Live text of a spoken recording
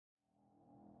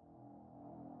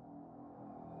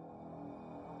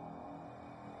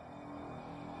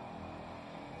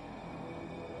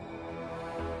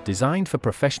Designed for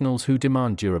professionals who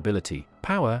demand durability,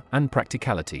 power, and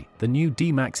practicality, the new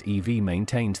D Max EV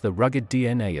maintains the rugged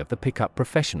DNA of the pickup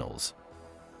professionals.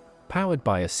 Powered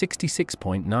by a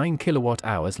 66.9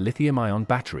 kWh lithium-ion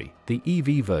battery, the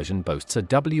EV version boasts a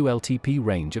WLTP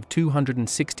range of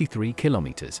 263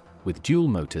 km, with dual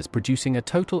motors producing a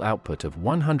total output of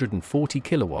 140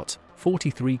 kW,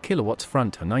 43 kW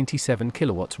front and 97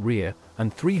 kW rear,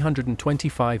 and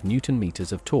 325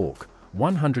 Nm of torque,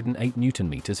 108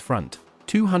 Nm front,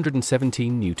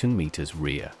 217 Nm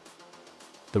rear.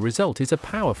 The result is a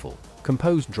powerful,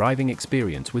 composed driving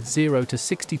experience with 0 to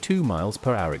 62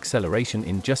 mph acceleration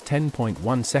in just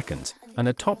 10.1 seconds, and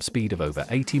a top speed of over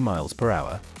 80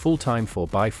 mph, full-time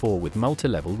 4x4 with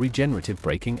multi-level regenerative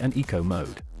braking and eco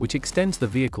mode, which extends the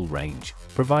vehicle range,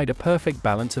 provide a perfect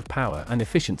balance of power and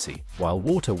efficiency, while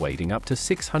water wading up to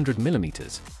 600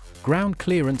 mm. Ground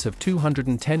clearance of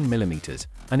 210 mm,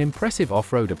 an impressive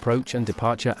off-road approach and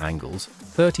departure angles,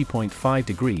 30.5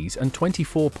 degrees and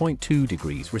 24.2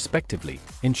 degrees respectively,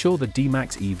 ensure the D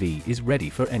Max EV is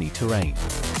ready for any terrain.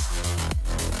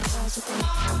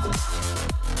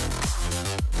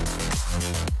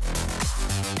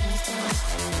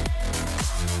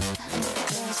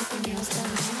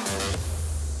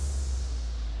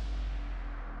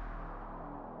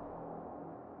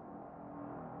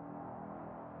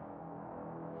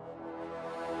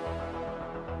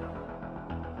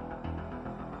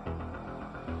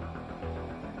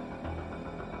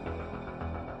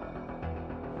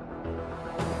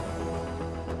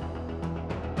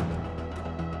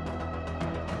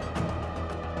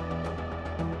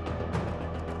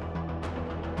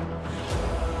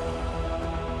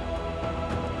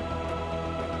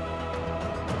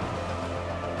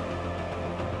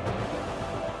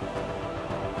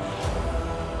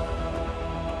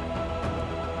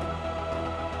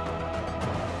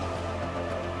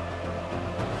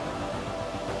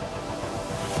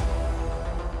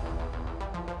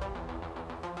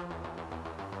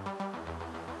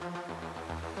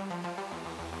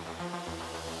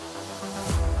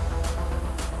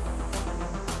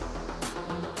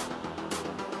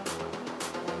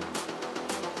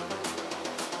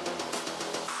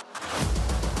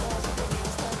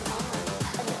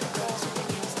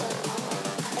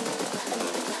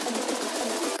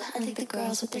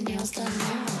 Girls with their nails done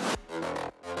now.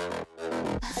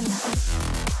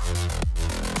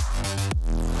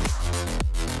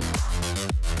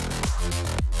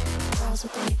 Girls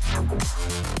with their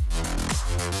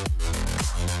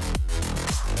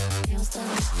nails done.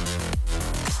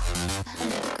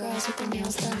 Girls with their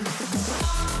nails done.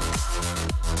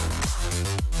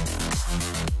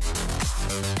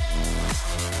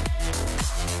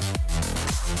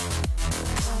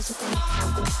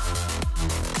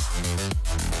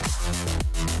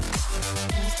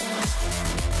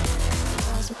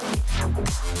 Girls with their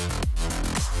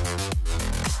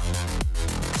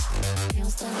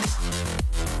nails done.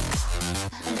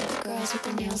 Girls with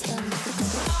their nails done.